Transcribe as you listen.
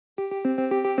It's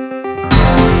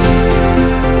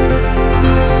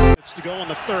to go in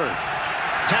the third.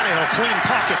 Tannehill, clean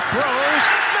pocket, throws,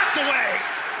 knocked away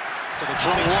to the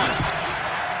 21.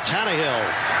 Tannehill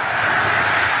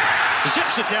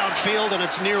zips it downfield, and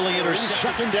it's nearly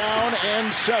intercepted. 2nd down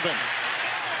and 7.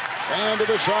 And to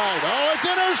the side. Oh, it's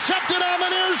intercepted on the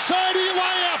near side.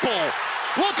 Eli Apple.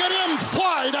 Look at him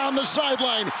fly down the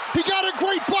sideline. He got a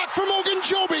great block from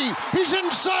Ogunjobi. He's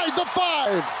inside the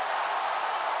 5.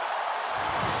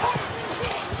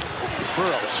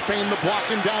 Burrows feigned the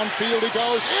blocking downfield. He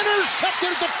goes.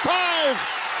 Intercepted at the 5.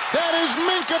 That is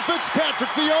Minkah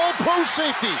Fitzpatrick, the all-pro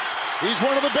safety. He's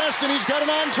one of the best, and he's got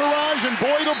an entourage, and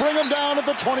Boyd will bring him down at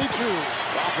the 22.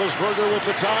 Roethlisberger with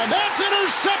the time. That's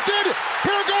intercepted.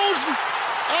 Here goes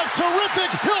a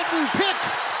terrific Hilton pick,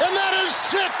 and that is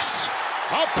 6.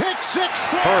 A pick 6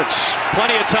 throw. Hurts,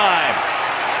 plenty of time,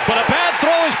 but a bad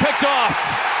throw is picked off.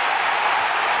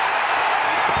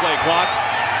 It's the play clock.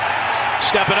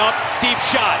 Stepping up, deep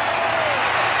shot.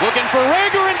 Looking for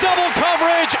Rager in double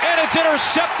coverage, and it's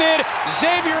intercepted.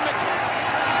 Xavier McKinney.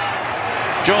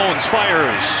 Jones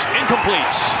fires,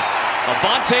 incomplete.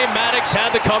 Avonte Maddox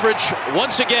had the coverage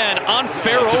once again on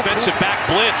Farrow. Defensive back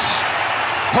blitz.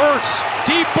 Hurts,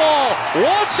 deep ball,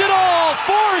 wants it all,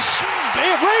 force,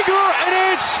 Rager,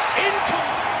 and it's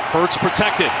incomplete. Hurts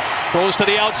protected, throws to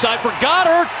the outside for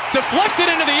Goddard, deflected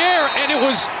into the air, and it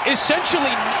was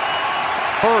essentially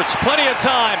Hurts, plenty of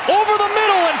time, over the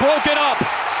middle and broken up.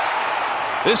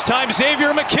 This time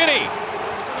Xavier McKinney,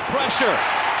 pressure.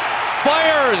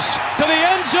 Fires to the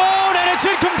end zone, and it's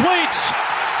incomplete.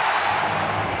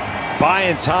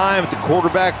 Buying time at the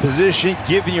quarterback position,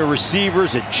 giving your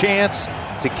receivers a chance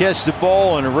to catch the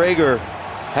ball, and Rager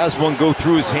has one go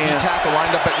through his hand. Tackle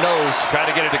lined up at nose. Trying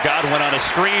to get it to Godwin on a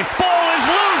screen. Ball is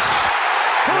loose.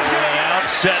 Who's going to out?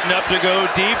 Setting up to go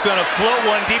deep. Going to float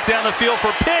one deep down the field for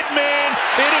Pittman.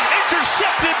 It is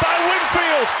intercepted by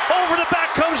Winfield. Over the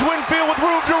back comes Winfield with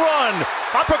room to run.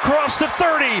 Up across the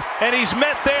 30, and he's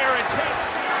met there.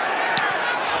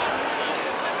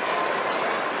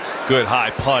 Good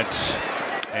high punt.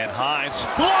 And Hines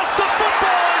lost the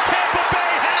football, and Tampa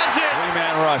Bay has it.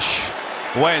 3-man rush.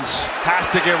 Wentz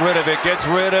has to get rid of it. Gets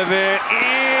rid of it.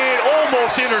 It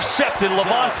almost intercepted.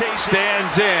 Lavonte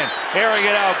stands in. Airing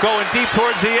it out. Going deep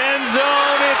towards the end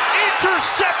zone. It's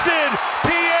intercepted.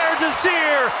 Pierre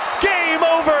Desir. Game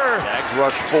over. Jags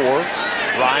rush 4.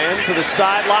 Ryan to the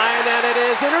sideline, and it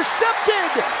is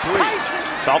intercepted. 3.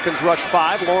 Falcons rush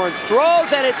 5. Lawrence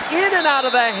throws, and it's in and out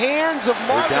of the hands of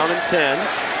Marvin. Down in 10.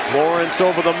 Lawrence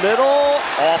over the middle.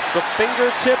 Off the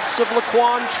fingertips of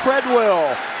Laquan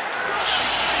Treadwell.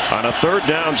 On a 3rd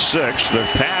down 6, the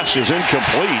pass is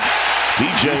incomplete.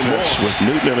 DJ Moore with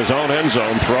Newton in his own end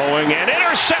zone throwing, and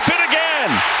intercepted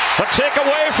again. A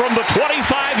takeaway from the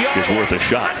 25-yard is worth a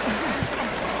shot.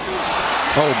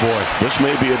 Oh boy. This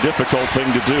may be a difficult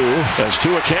thing to do as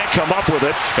Tua can't come up with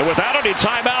it. And without any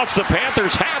timeouts, the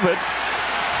Panthers have it.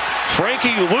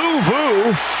 Frankie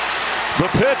Louvu, the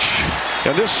pitch.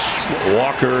 And this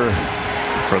Walker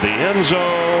for the end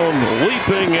zone,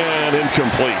 leaping and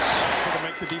incomplete. To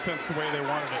make the defense the way they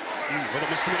wanted it. With a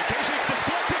miscommunication, it's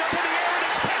deflected up in the air and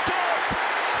it's picked off.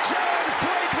 John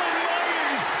Franklin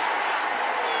Myers.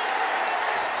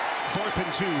 4th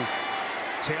and 2.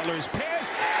 Taylor's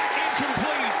pass,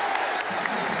 incomplete.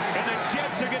 And the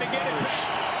Jets are going to get it.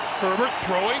 Herbert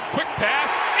throwing, quick pass,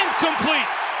 incomplete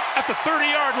at the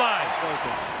 30-yard line.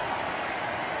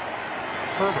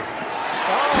 Herbert.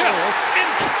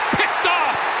 Picked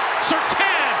off.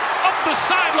 Surtain up the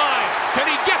sideline. Can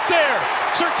he get there?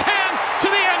 Surtain to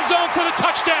the end zone for the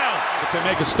touchdown. If they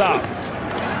make a stop.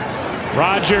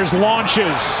 Rodgers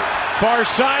launches. Far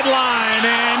sideline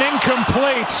and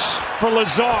incomplete for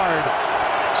Lazard.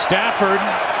 Stafford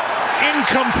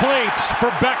incomplete for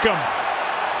Beckham.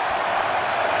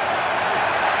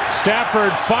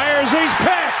 Stafford fires. He's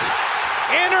picked.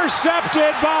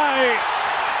 Intercepted by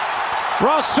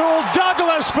Rasul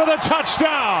Douglas for the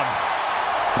touchdown.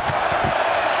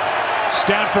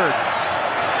 Stafford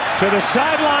to the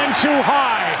sideline, too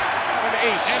high.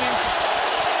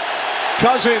 8.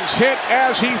 Cousins hit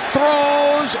as he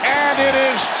throws, and it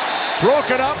is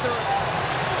broken up.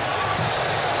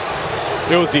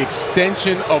 It was the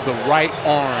extension of the right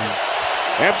arm.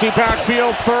 Empty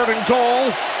backfield, 3rd and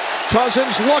goal.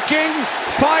 Cousins looking,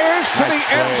 fires to the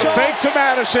end zone. Fake to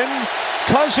Madison.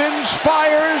 Cousins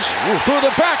fires through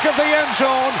the back of the end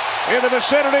zone in the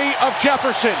vicinity of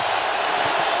Jefferson.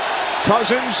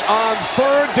 Cousins on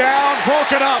 3rd down,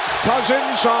 broken up.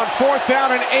 Cousins on 4th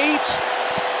down and 8.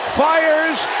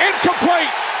 Fires,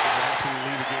 incomplete.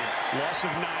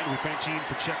 impressive night. We thank Gene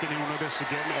for checking in with us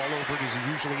again, all over it as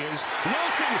he usually is.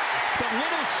 Wilson, the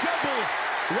little shovel.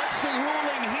 What's the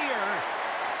ruling here?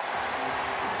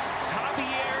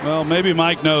 Javier. Well, maybe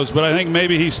Mike knows, but I think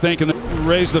maybe he's thinking that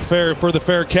raise the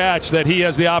fair catch, that he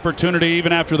has the opportunity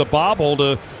even after the bobble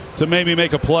to maybe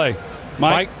make a play.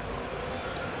 Mike?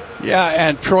 Yeah,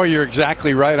 and Troy, you're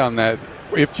exactly right on that.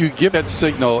 If you give that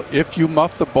signal, if you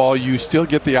muff the ball, you still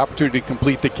get the opportunity to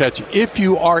complete the catch if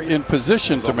you are in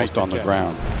position to make it on the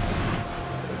ground.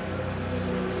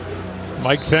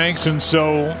 Mike, thanks. And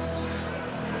so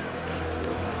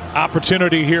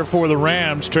opportunity here for the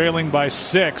Rams, trailing by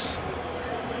 6.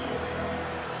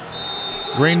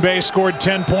 Green Bay scored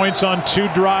 10 points on 2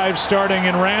 drives starting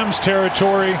in Rams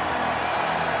territory.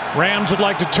 Rams would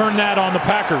like to turn that on the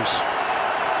Packers.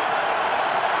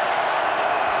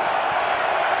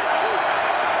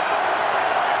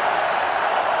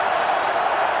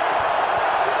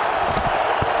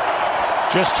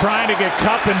 Just trying to get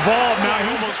Kupp involved. Now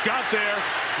he almost got there.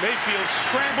 Mayfield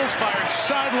scrambles, fired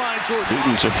sideline.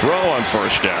 Eaton's a throw on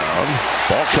first down.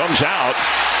 Ball comes out.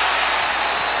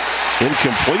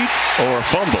 Incomplete or a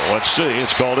fumble? Let's see.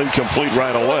 It's called incomplete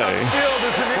right away.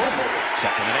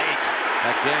 Second and 8.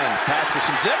 Again, pass with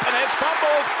some zip, and it's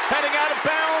fumbled, heading out of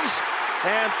bounds,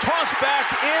 and tossed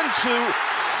back into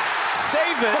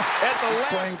save it at the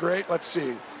last. Playing great. Let's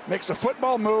see. Makes a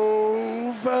football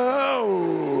move.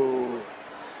 Oh.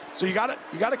 So you got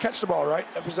to catch the ball, right?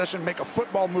 At possession, make a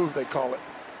football move, they call it.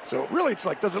 So really, it's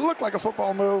like, does it look like a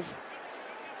football move?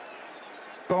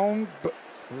 Boom.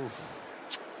 Oof.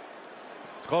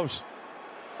 It's close.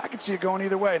 I could see it going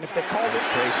either way. And if they called it,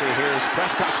 Tracy, here's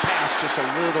Prescott's pass, just a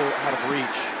little out of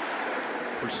reach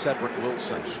for Cedric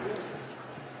Wilson.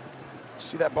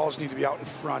 See, that balls need to be out in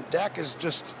front. Dak he's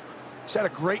had a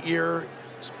great year.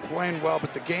 He's playing well,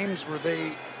 but the games where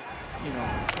they,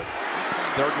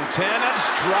 3rd and 10,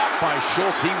 that's dropped by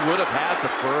Schultz. He would have had the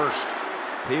first.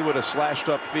 He would have slashed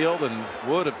upfield and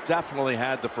would have definitely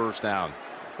had the first down.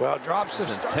 Well, drops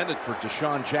is intended for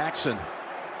Deshaun Jackson.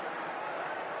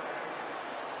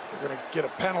 They're going to get a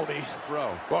penalty.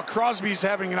 Throw. Well, Crosby's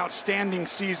having an outstanding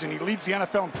season. He leads the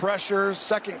NFL in pressures,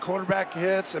 2nd quarterback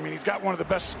hits. I mean, he's got one of the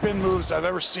best spin moves I've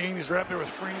ever seen. He's right up there with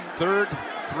Freeney. 3rd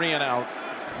 3 and out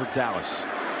for Dallas.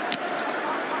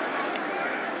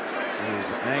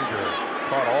 His anger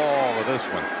caught all of this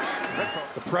one.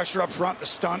 The pressure up front, the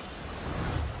stunt.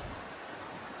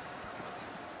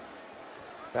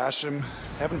 Basham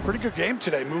having a pretty good game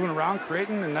today, moving around,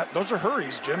 creating, and those are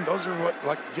hurries, Jim. Those are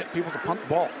what get people to punt the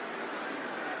ball.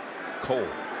 Cole,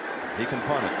 he can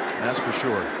punt it, that's for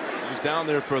sure. He's down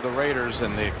there for the Raiders,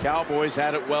 and the Cowboys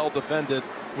had it well defended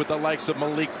with the likes of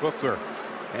Malik Hooker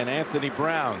and Anthony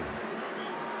Brown.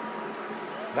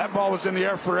 That ball was in the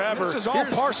air forever. This is all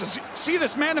Parsons. See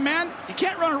this man-to-man? You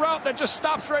can't run a route that just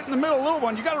stops right in the middle, little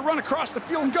one. You got to run across the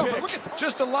field and go. But look at,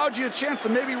 just allowed you a chance to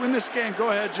maybe win this game.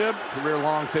 Go ahead, Jib. Career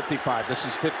long 55. This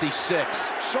is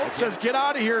 56. Schultz says get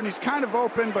out of here, and he's kind of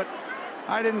open, but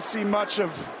I didn't see much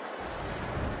of